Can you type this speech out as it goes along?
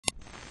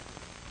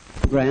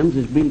programs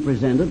is being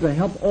presented to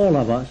help all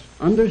of us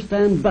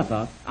understand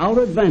better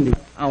our advantage,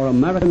 our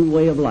American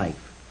way of life.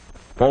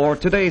 For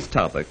today's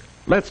topic,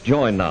 let's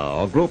join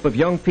now a group of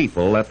young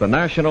people at the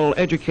National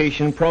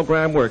Education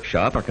Program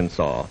Workshop,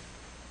 Arkansas.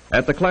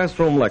 At the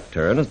classroom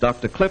lectern is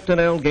Dr. Clifton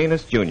L.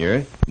 Gaines,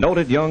 Jr.,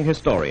 noted young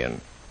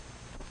historian.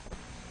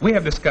 We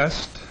have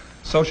discussed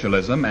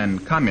socialism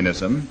and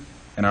communism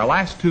in our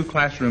last two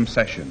classroom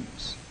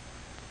sessions.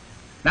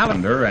 Now,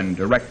 founder and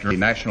director of the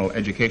National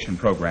Education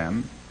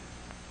Program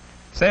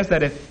says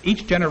that if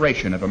each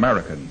generation of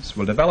Americans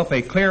will develop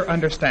a clear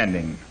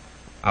understanding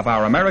of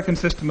our American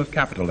system of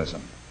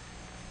capitalism,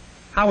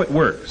 how it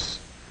works,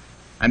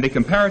 and the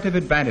comparative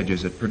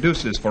advantages it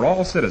produces for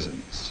all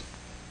citizens,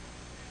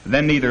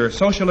 then neither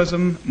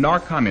socialism nor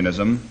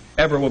communism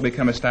ever will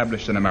become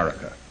established in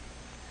America.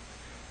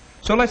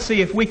 So let's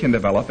see if we can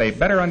develop a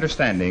better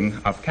understanding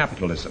of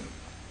capitalism.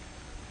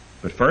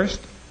 But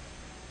first,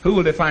 who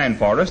will define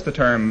for us the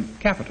term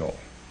capital?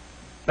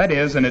 That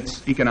is, in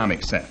its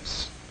economic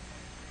sense.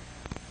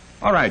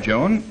 All right,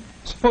 Joan,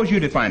 suppose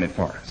you define it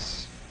for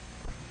us.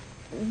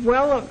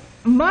 Well,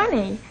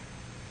 money.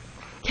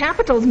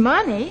 Capital's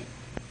money.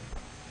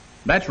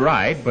 That's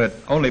right, but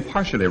only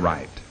partially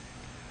right.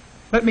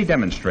 Let me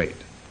demonstrate.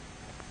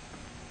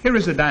 Here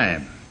is a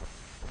dime.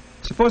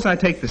 Suppose I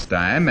take this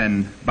dime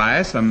and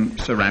buy some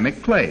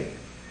ceramic clay.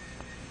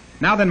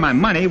 Now then, my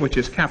money, which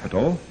is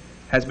capital,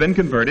 has been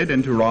converted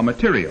into raw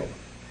material,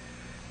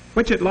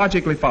 which it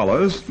logically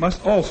follows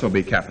must also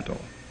be capital.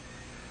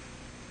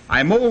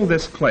 I mold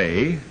this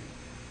clay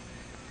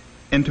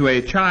into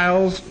a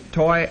child's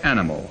toy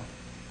animal.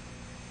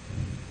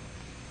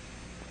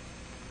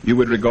 You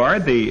would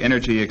regard the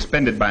energy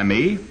expended by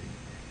me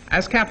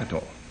as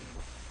capital.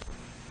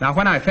 Now,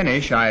 when I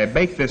finish, I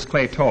bake this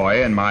clay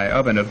toy in my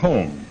oven at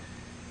home.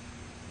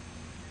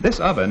 This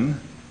oven,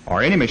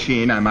 or any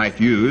machine I might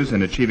use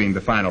in achieving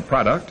the final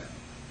product,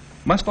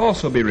 must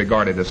also be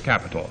regarded as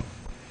capital.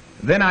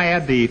 Then I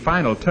add the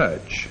final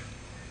touch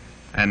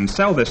and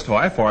sell this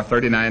toy for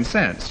 39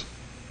 cents,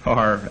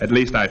 or at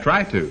least I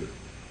try to.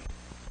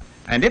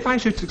 And if I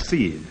should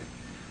succeed,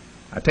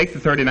 I take the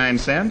 39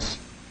 cents,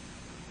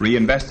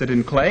 reinvest it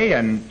in clay,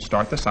 and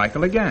start the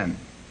cycle again,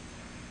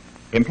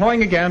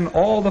 employing again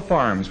all the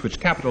forms which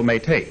capital may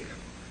take,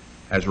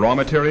 as raw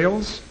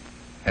materials,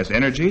 as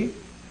energy,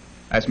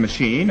 as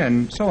machine,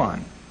 and so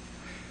on.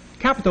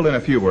 Capital, in a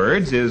few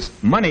words, is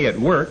money at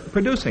work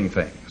producing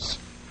things.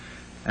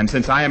 And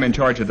since I am in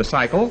charge of the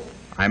cycle,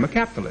 I'm a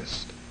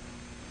capitalist.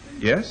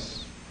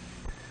 Yes?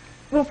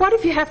 Well, what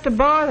if you have to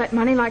borrow that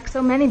money like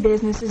so many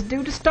businesses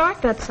do to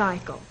start that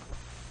cycle?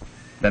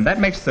 Then that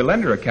makes the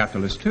lender a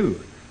capitalist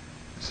too,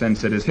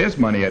 since it is his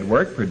money at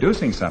work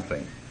producing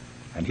something,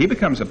 and he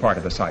becomes a part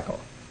of the cycle.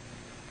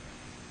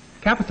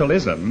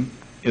 Capitalism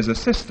is a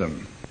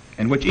system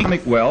in which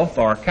economic wealth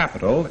or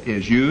capital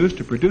is used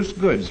to produce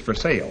goods for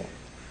sale,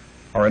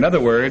 or in other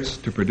words,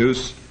 to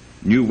produce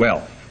new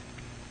wealth.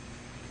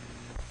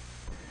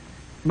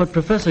 But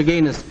Professor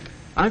Gaines,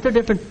 aren't there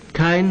different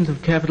kinds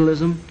of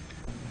capitalism?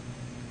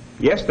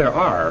 Yes, there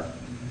are,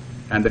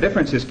 and the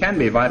differences can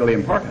be vitally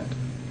important.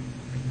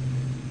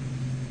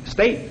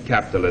 State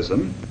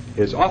capitalism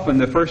is often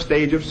the first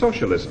stage of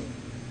socialism.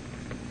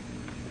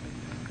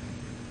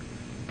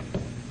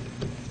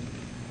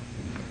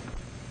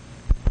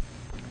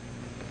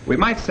 We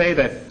might say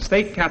that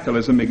state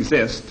capitalism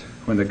exists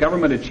when the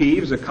government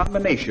achieves a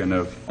combination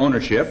of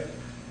ownership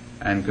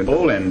and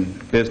control in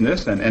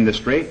business and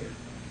industry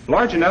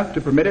large enough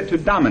to permit it to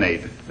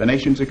dominate the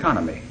nation's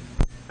economy.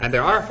 And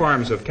there are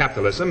forms of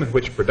capitalism in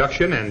which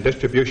production and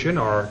distribution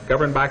are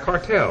governed by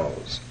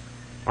cartels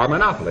or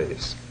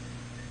monopolies,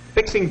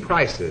 fixing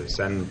prices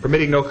and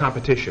permitting no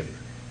competition.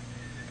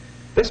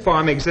 This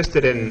form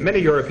existed in many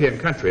European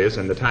countries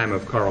in the time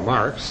of Karl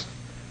Marx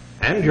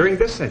and during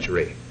this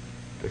century,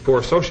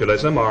 before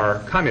socialism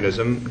or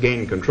communism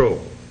gained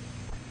control.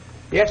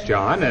 Yes,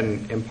 John,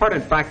 an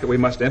important fact that we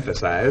must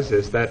emphasize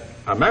is that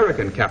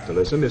American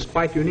capitalism is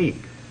quite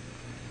unique.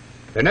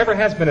 There never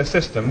has been a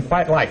system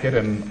quite like it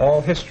in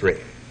all history.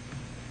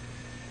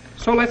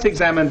 So let's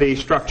examine the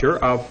structure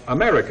of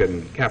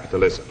American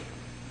capitalism.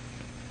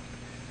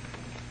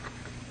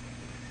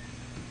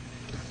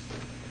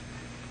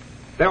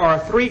 There are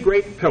three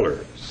great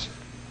pillars.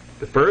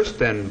 The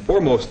first and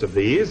foremost of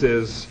these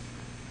is,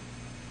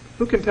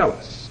 who can tell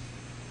us?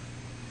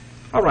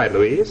 All right,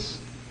 Louise.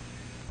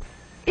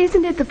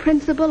 Isn't it the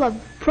principle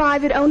of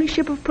private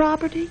ownership of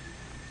property?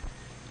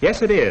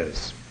 Yes, it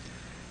is.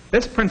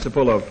 This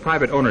principle of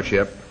private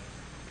ownership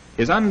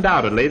is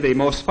undoubtedly the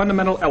most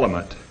fundamental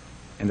element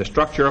in the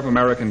structure of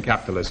American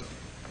capitalism.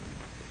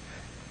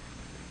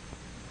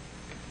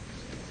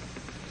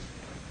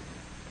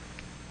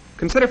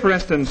 Consider, for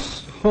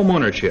instance, home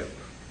ownership,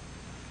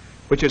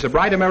 which is a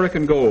bright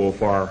American goal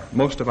for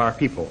most of our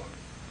people.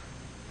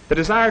 The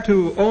desire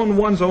to own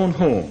one's own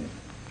home,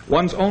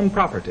 one's own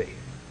property,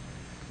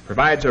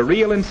 provides a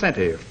real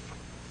incentive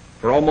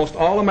for almost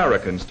all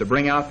Americans to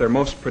bring out their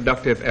most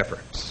productive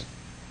efforts.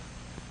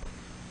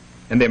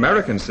 In the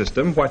American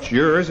system, what's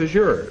yours is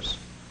yours.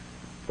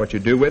 What you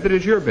do with it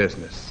is your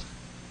business.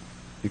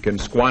 You can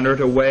squander it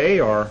away,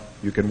 or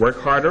you can work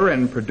harder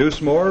and produce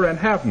more and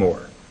have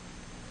more.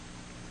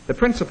 The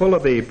principle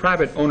of the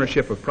private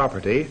ownership of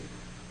property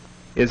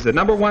is the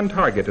number one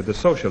target of the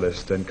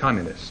socialist and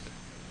communist.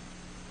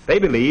 They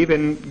believe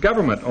in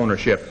government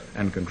ownership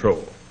and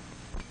control.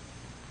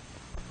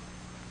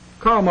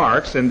 Karl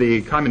Marx in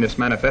the Communist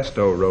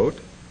Manifesto wrote,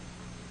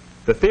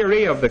 "The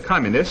theory of the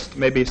communist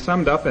may be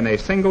summed up in a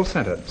single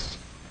sentence: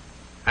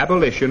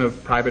 abolition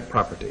of private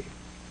property."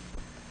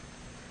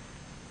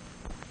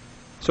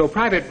 So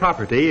private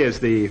property is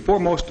the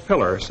foremost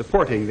pillar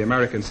supporting the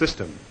American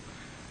system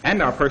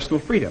and our personal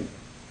freedom.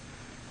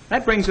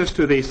 That brings us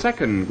to the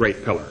second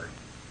great pillar.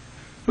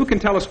 Who can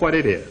tell us what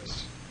it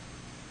is?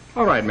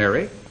 All right,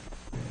 Mary.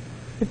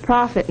 The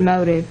profit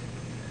motive.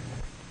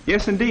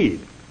 Yes,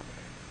 indeed.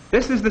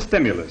 This is the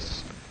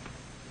stimulus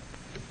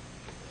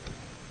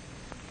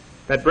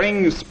that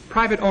brings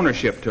private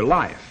ownership to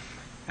life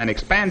and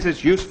expands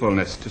its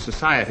usefulness to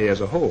society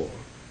as a whole.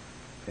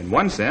 In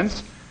one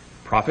sense,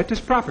 profit is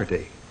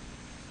property.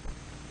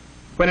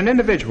 When an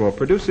individual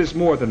produces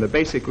more than the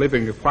basic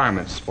living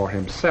requirements for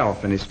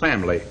himself and his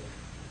family,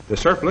 the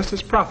surplus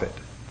is profit,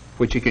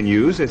 which he can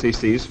use as he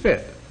sees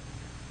fit.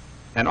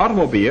 An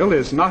automobile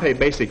is not a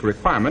basic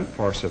requirement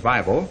for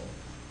survival,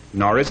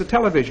 nor is a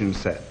television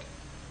set.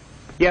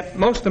 Yet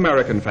most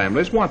American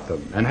families want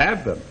them and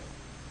have them,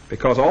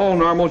 because all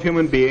normal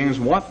human beings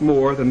want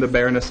more than the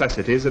bare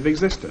necessities of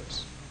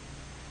existence.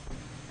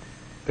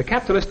 The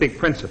capitalistic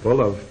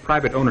principle of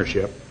private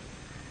ownership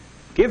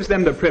gives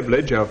them the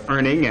privilege of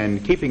earning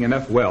and keeping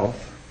enough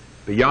wealth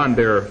beyond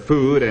their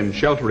food and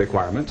shelter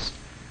requirements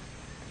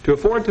to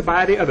afford to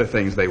buy the other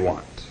things they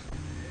want.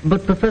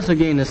 But, Professor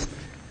Gaines,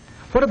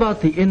 what about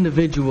the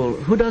individual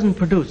who doesn't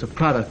produce a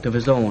product of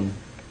his own?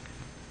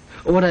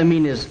 What I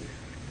mean is,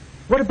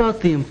 what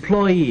about the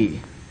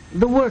employee,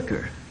 the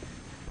worker?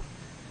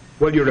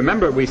 Well, you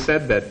remember we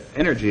said that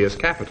energy is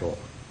capital.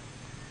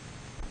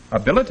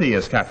 Ability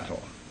is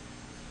capital.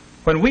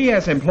 When we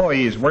as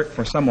employees work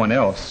for someone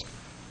else,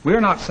 we're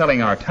not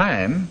selling our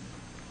time,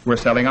 we're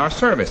selling our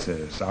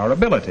services, our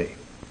ability.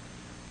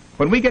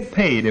 When we get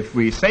paid, if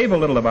we save a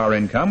little of our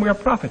income, we're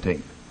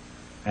profiting.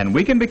 And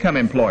we can become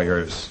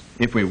employers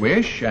if we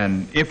wish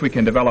and if we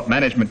can develop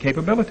management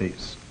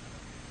capabilities.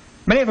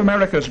 Many of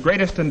America's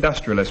greatest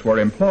industrialists were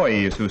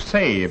employees who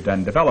saved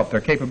and developed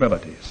their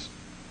capabilities.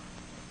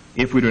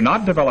 If we do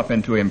not develop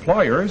into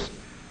employers,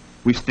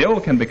 we still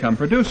can become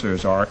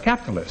producers or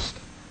capitalists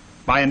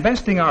by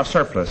investing our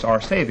surplus,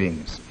 our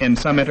savings, in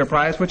some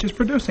enterprise which is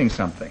producing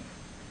something.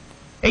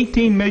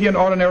 18 million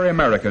ordinary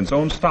Americans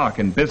own stock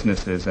in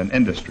businesses and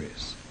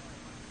industries.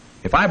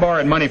 If I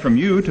borrowed money from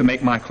you to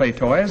make my clay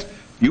toys,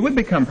 you would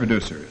become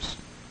producers,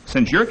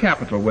 since your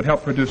capital would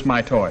help produce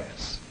my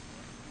toys.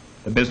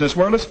 The business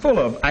world is full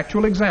of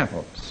actual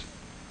examples.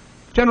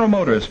 General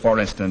Motors, for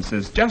instance,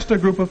 is just a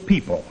group of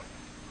people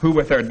who,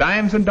 with their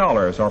dimes and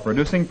dollars, are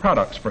producing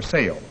products for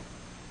sale.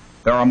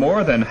 There are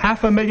more than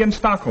 500,000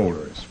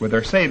 stockholders with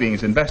their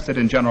savings invested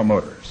in General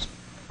Motors.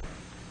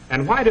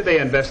 And why do they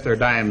invest their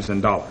dimes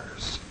and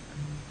dollars?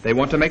 They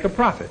want to make a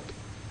profit.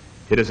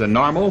 It is a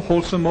normal,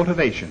 wholesome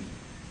motivation.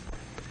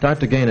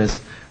 Dr.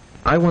 Gaines,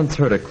 I once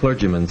heard a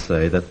clergyman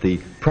say that the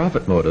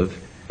profit motive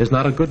is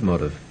not a good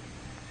motive.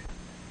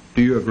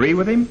 Do you agree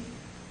with him?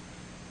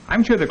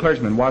 I'm sure the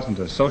clergyman wasn't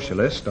a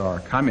socialist or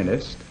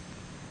communist,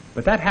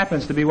 but that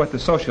happens to be what the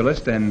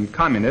socialists and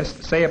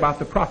communists say about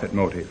the profit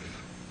motive.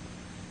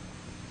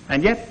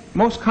 And yet,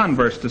 most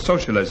converts to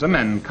socialism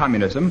and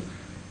communism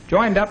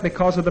joined up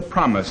because of the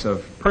promise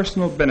of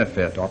personal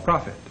benefit or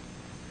profit.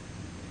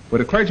 Would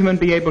a clergyman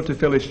be able to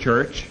fill his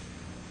church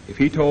if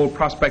he told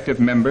prospective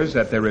members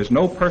that there is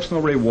no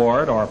personal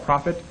reward or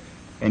profit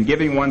in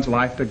giving one's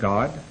life to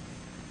God?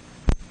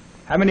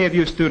 How many of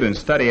you students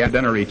study at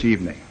dinner each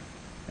evening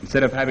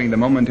instead of having the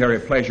momentary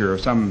pleasure of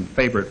some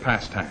favorite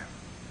pastime?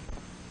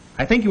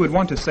 I think you would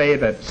want to say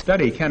that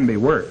study can be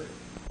work.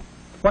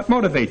 What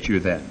motivates you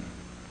then?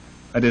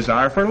 A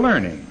desire for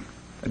learning,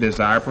 a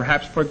desire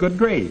perhaps for good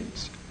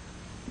grades,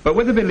 but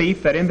with the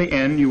belief that in the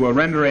end you will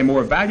render a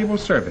more valuable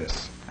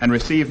service and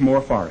receive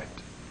more for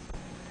it.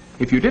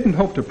 If you didn't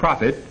hope to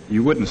profit,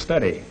 you wouldn't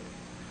study.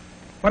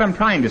 What I'm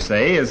trying to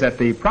say is that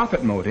the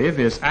profit motive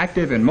is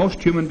active in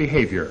most human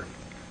behavior.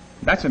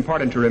 That's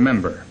important to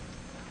remember.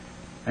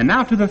 And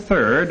now to the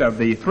third of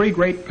the three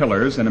great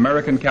pillars in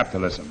American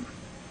capitalism.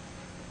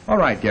 All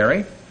right,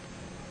 Gary.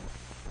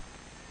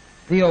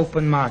 The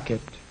open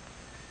market.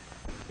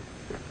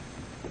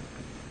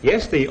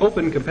 Yes, the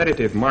open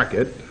competitive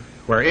market,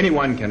 where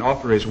anyone can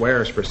offer his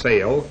wares for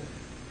sale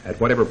at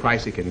whatever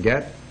price he can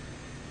get,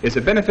 is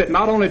a benefit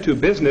not only to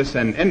business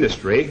and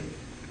industry,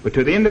 but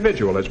to the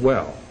individual as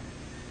well.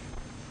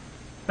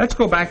 Let's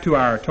go back to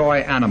our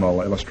toy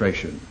animal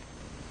illustration.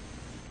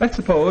 Let's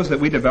suppose that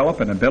we develop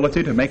an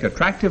ability to make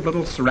attractive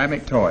little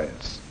ceramic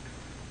toys,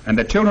 and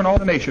that children all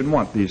the nation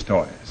want these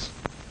toys.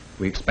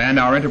 We expand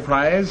our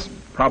enterprise,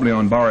 probably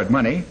on borrowed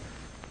money,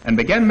 and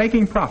begin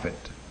making profit.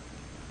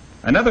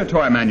 Another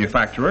toy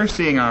manufacturer,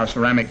 seeing our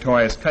ceramic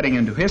toys cutting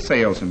into his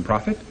sales and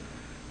profit,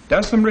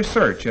 does some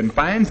research and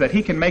finds that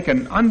he can make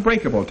an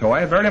unbreakable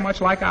toy very much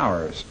like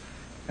ours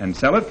and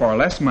sell it for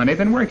less money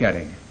than we're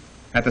getting,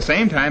 at the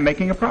same time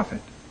making a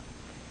profit.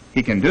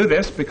 He can do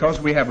this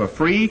because we have a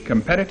free,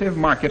 competitive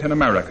market in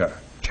America,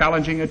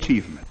 challenging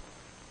achievement.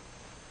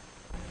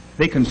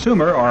 The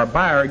consumer or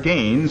buyer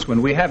gains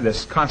when we have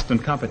this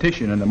constant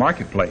competition in the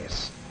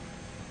marketplace.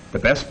 The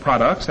best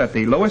products at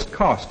the lowest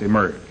cost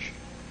emerge.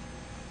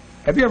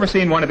 Have you ever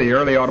seen one of the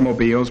early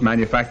automobiles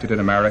manufactured in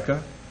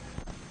America?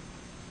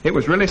 It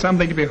was really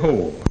something to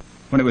behold.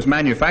 When it was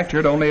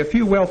manufactured, only a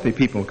few wealthy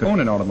people could own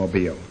an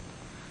automobile.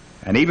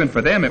 And even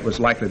for them, it was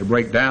likely to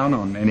break down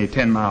on any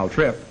 10-mile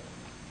trip.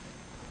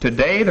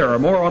 Today, there are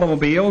more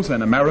automobiles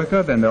in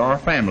America than there are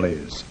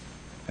families,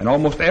 and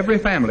almost every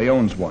family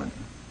owns one.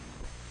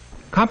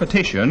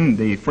 Competition,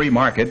 the free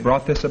market,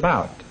 brought this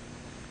about.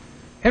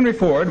 Henry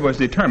Ford was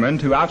determined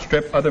to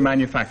outstrip other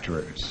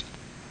manufacturers.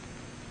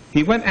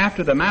 He went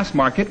after the mass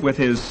market with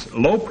his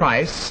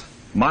low-price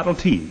Model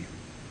T,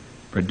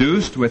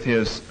 produced with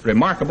his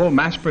remarkable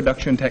mass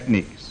production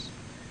techniques.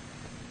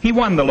 He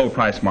won the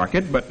low-price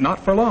market, but not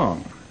for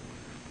long.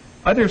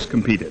 Others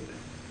competed,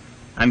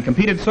 and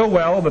competed so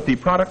well that the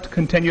product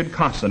continued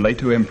constantly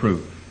to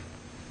improve.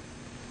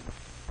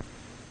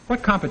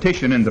 What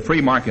competition in the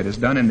free market has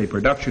done in the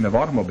production of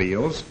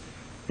automobiles,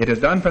 it has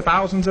done for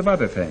thousands of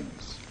other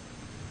things.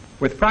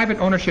 With private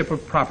ownership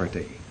of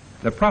property,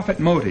 the profit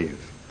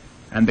motive,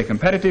 and the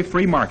competitive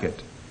free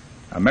market,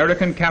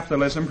 American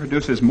capitalism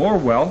produces more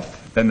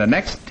wealth than the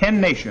next 10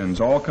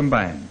 nations all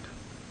combined.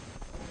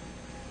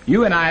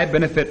 You and I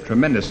benefit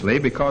tremendously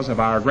because of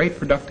our great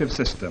productive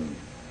system,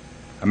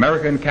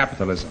 American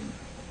capitalism.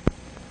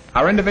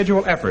 Our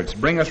individual efforts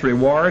bring us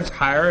rewards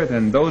higher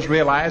than those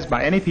realized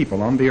by any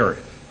people on the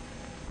earth.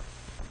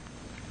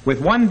 With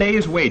one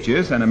day's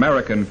wages, an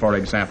American, for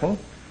example,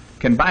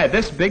 can buy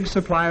this big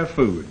supply of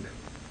food.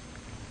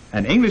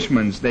 An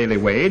Englishman's daily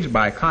wage,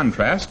 by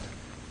contrast,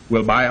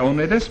 will buy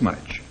only this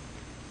much,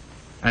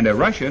 and a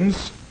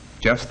Russian's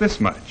just this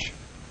much.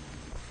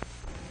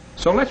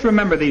 So let's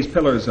remember these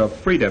pillars of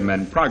freedom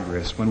and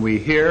progress when we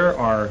hear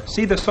or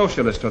see the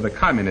socialist or the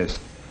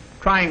communist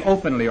trying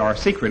openly or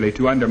secretly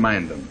to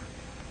undermine them.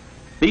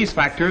 These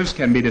factors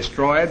can be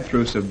destroyed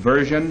through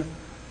subversion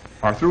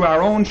or through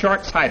our own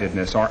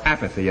short-sightedness or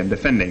apathy in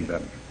defending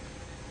them.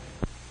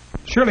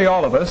 Surely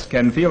all of us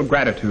can feel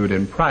gratitude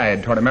and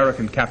pride toward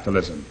American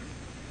capitalism.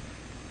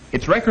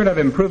 Its record of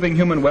improving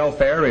human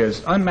welfare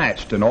is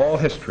unmatched in all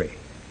history.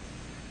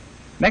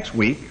 Next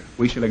week,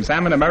 we shall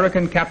examine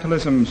American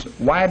capitalism's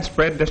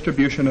widespread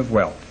distribution of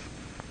wealth.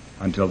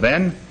 Until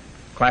then,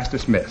 class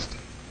dismissed.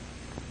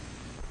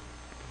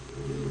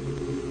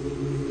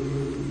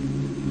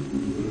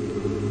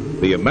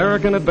 The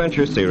American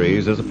Adventure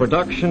Series is a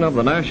production of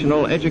the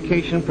National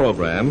Education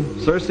Program,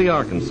 Searcy,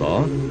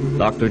 Arkansas.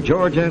 Dr.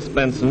 George S.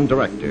 Benson,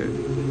 director.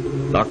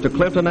 Dr.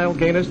 Clifton L.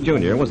 Gaines,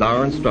 Jr. was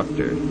our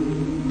instructor.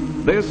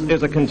 This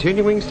is a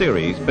continuing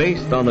series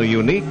based on the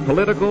unique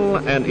political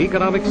and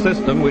economic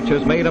system which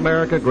has made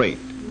America great.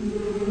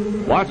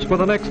 Watch for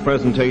the next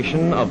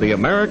presentation of The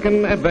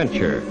American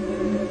Adventure.